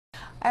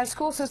As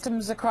school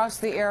systems across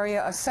the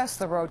area assess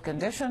the road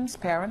conditions,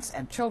 parents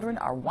and children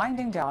are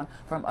winding down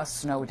from a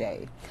snow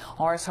day.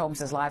 Horace Holmes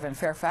is live in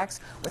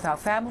Fairfax with how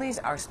families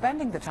are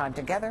spending the time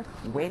together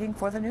waiting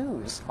for the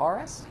news.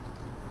 Horace?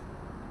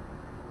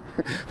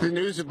 The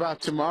news about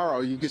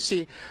tomorrow. You can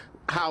see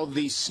how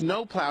the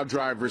snowplow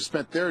drivers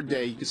spent their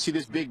day. You can see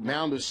this big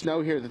mound of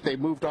snow here that they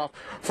moved off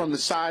from the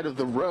side of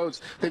the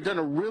roads. They've done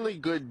a really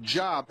good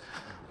job.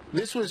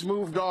 This was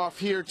moved off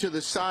here to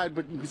the side,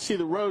 but you can see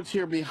the roads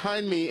here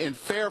behind me in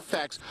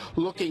Fairfax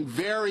looking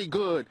very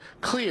good,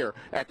 clear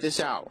at this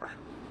hour.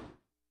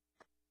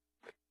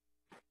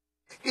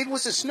 It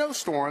was a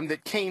snowstorm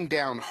that came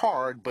down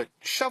hard, but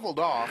shoveled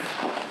off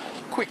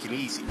quick and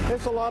easy.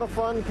 It's a lot of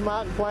fun to come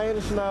out and play in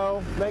the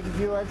snow, make a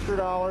few extra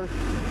dollars.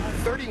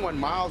 31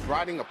 miles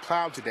riding a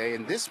plow today,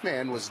 and this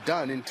man was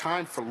done in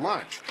time for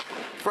lunch.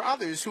 For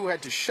others who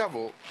had to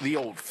shovel the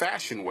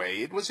old-fashioned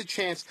way, it was a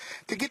chance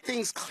to get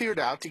things cleared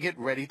out to get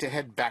ready to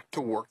head back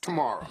to work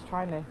tomorrow. Just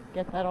trying to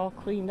get that all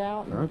cleaned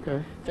out.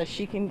 Okay. So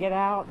she can get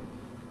out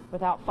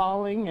without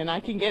falling, and I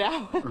can get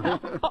out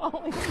without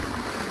falling.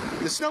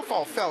 The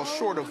snowfall fell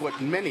short of what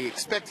many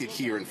expected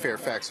here in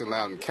Fairfax and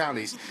Loudoun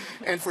counties.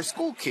 And for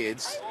school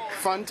kids,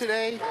 fun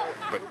today,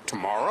 but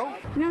tomorrow?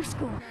 No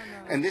school.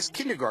 And this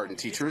kindergarten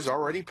teacher is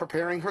already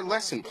preparing her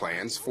lesson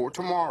plans for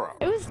tomorrow.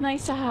 It was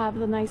nice to have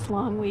the nice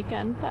long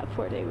weekend, that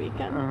 4-day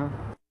weekend.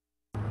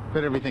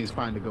 But everything's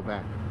fine to go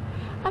back.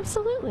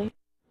 Absolutely.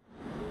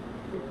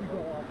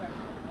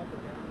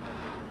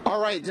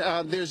 All right,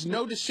 there's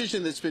no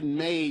decision that's been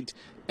made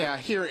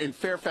here in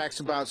Fairfax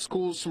about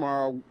schools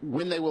tomorrow,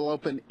 when they will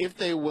open, if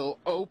they will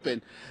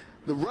open.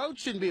 The roads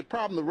shouldn't be a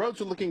problem. The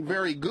roads are looking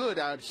very good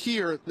out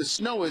here. The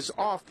snow is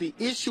off. The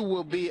issue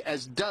will be,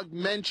 as Doug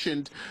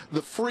mentioned,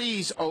 the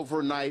freeze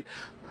overnight.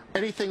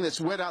 Anything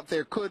that's wet out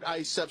there could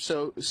ice up,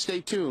 so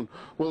stay tuned.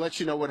 We'll let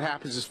you know what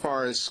happens as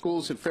far as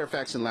schools in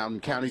Fairfax and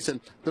Loudoun counties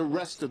and the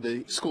rest of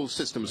the school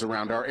systems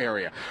around our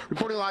area.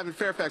 Reporting live in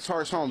Fairfax,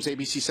 Horace Holmes,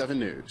 ABC 7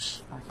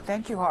 News.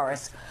 Thank you,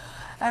 Horace.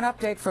 An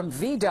update from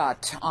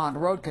VDOT on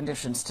road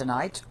conditions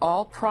tonight.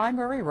 All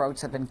primary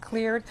roads have been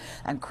cleared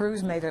and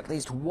crews made at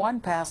least one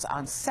pass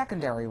on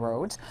secondary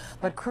roads,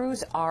 but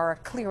crews are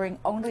clearing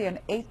only an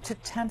 8 to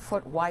 10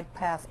 foot wide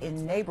path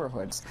in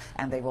neighborhoods,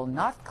 and they will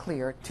not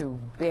clear to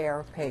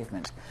bare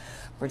pavement.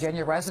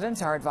 Virginia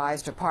residents are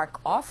advised to park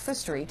off the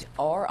street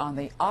or on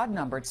the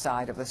odd-numbered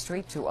side of the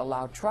street to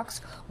allow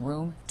trucks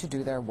room to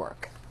do their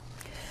work.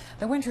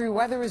 The wintry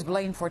weather is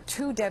blamed for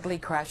 2 deadly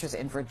crashes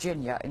in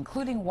Virginia,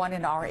 including one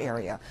in our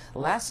area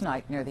last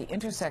night near the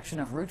intersection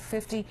of Route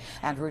 50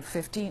 and Route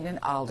 15 in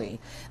Aldie.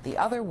 The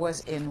other was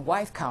in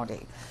Wythe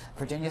County.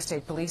 Virginia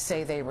State Police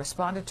say they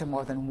responded to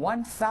more than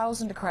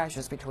 1,000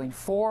 crashes between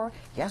 4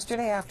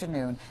 yesterday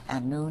afternoon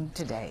and noon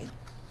today.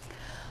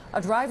 A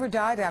driver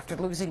died after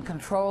losing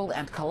control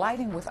and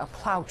colliding with a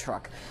plow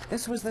truck.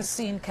 This was the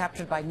scene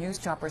captured by News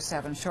Chopper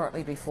 7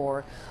 shortly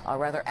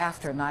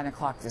after 9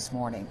 o'clock this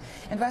morning.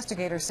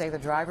 Investigators say the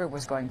driver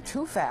was going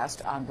too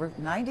fast on Route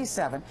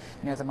 97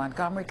 near the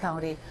Montgomery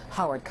County,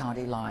 Howard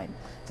County line.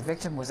 The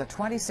victim was a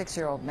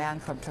 26-year-old man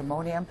from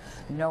Timonium.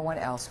 No one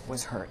else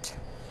was hurt.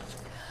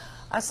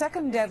 A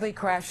second deadly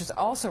crash is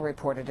also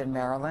reported in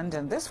Maryland,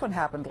 and this one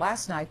happened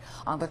last night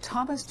on the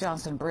Thomas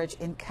Johnson Bridge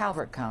in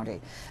Calvert County.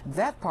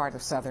 That part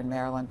of southern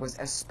Maryland was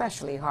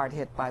especially hard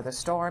hit by the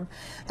storm.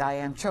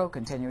 Diane Cho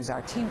continues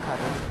our team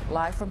coverage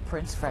live from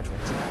Prince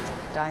Frederick tonight.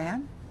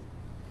 Diane?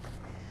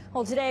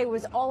 Well, today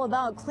was all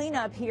about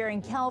cleanup here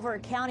in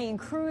Calvert County, and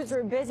crews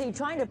were busy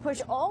trying to push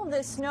all of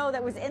the snow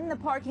that was in the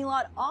parking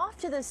lot off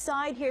to the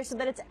side here so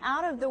that it's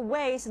out of the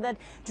way so that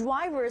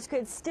drivers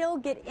could still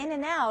get in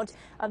and out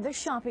of the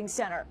shopping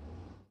center.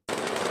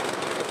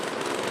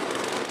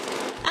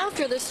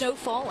 After the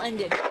snowfall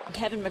ended,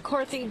 Kevin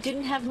McCarthy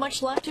didn't have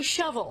much left to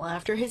shovel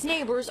after his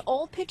neighbors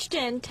all pitched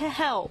in to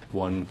help.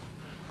 One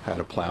had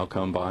a plow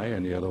come by,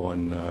 and the other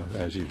one,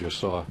 as you just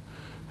saw,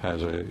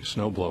 has a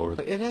snowblower.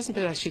 It hasn't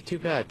been actually too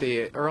bad.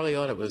 Early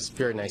on it was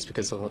very nice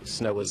because the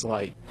snow was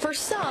light. For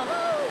some,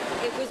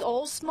 it was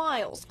all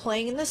smiles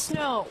playing in the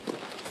snow.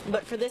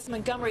 But for this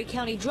Montgomery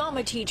County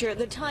drama teacher,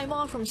 the time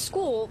off from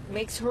school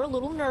makes her a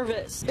little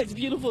nervous. It's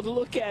beautiful to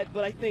look at,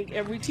 but I think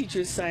every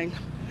teacher is saying,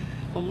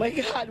 oh my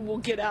God, we'll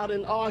get out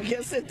in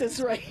August at this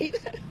rate.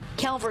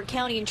 Calvert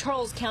County and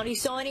Charles County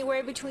saw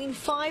anywhere between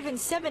 5 and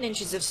 7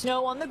 inches of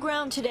snow on the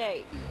ground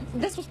today.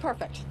 This was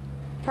perfect.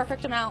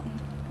 Perfect amount.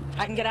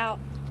 I can get out.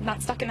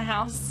 Not stuck in the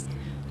house,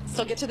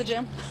 still get to the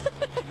gym.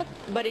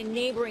 But in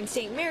neighboring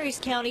St. Mary's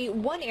County,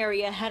 one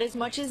area had as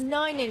much as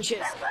 9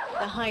 inches,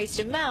 the highest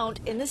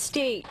amount in the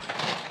state.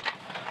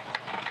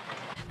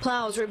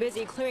 Plows were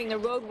busy clearing the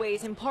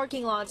roadways and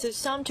parking lots as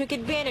some took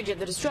advantage of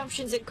the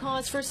disruptions it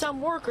caused for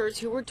some workers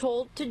who were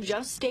told to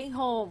just stay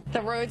home.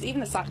 The roads, even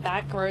the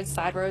back roads,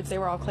 side roads, they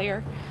were all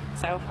clear.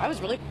 So I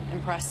was really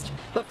impressed.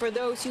 But for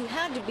those who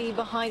had to be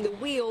behind the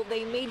wheel,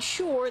 they made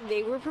sure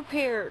they were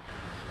prepared.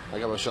 I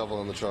got my shovel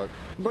in the truck.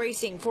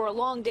 Bracing for a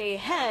long day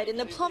ahead in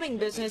the plumbing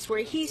business, where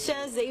he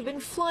says they've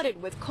been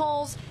flooded with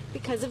calls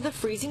because of the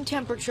freezing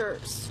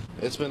temperatures.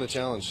 It's been a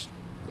challenge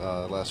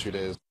last few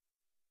days.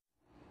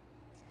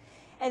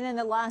 And in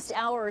the last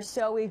hour or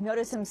so, we've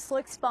noticed some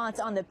slick spots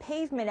on the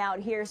pavement out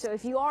here. So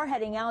if you are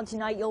heading out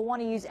tonight, you'll want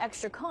to use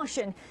extra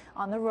caution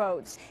on the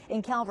roads.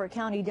 In Calvert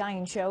County,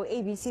 Diane Cho,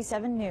 ABC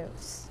 7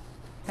 News.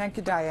 Thank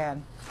you,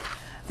 Diane.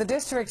 The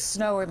district's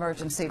snow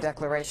emergency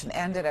declaration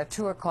ended at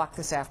 2 o'clock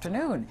this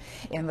afternoon.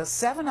 In the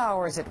 7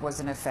 hours it was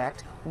in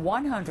effect,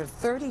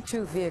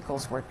 132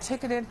 vehicles were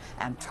ticketed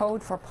and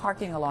towed for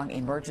parking along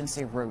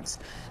emergency routes.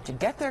 To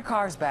get their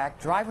cars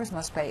back, drivers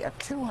must pay a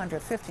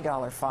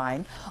 $250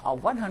 fine, a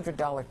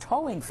 $100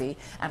 towing fee,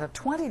 and a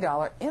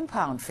 $20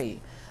 impound fee.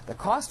 The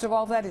cost of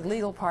all that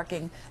illegal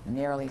parking,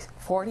 nearly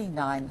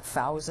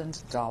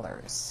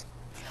 $49,000.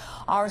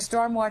 Our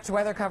Storm Watch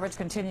weather coverage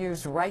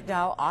continues right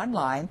now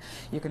online.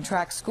 You can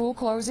track school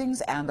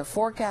closings and the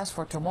forecast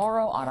for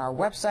tomorrow on our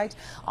website,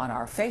 on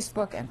our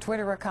Facebook and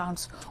Twitter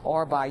accounts,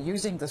 or by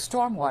using the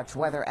Storm Watch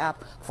weather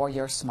app for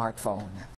your smartphone.